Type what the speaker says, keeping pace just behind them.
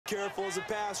careful as a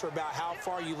passer about how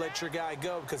far you let your guy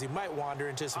go because he might wander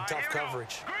into some tough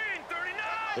coverage.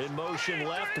 In motion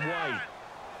left, White.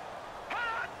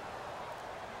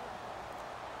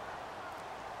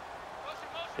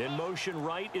 In motion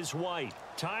right is White.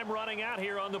 Time running out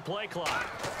here on the play clock.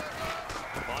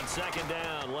 On second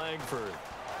down, Langford.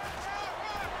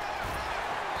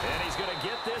 And he's going to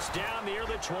get this down near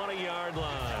the 20-yard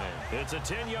line. It's a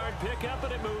 10-yard pickup,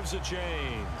 and it moves the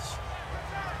chains.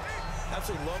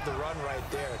 Absolutely love the run right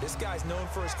there. This guy's known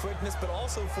for his quickness, but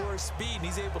also for his speed, and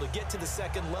he's able to get to the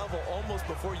second level almost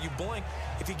before you blink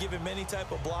if you give him any type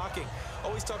of blocking.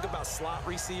 Always talk about slot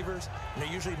receivers, and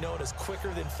they're usually known as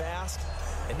quicker than fast.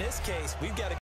 In this case, we've got a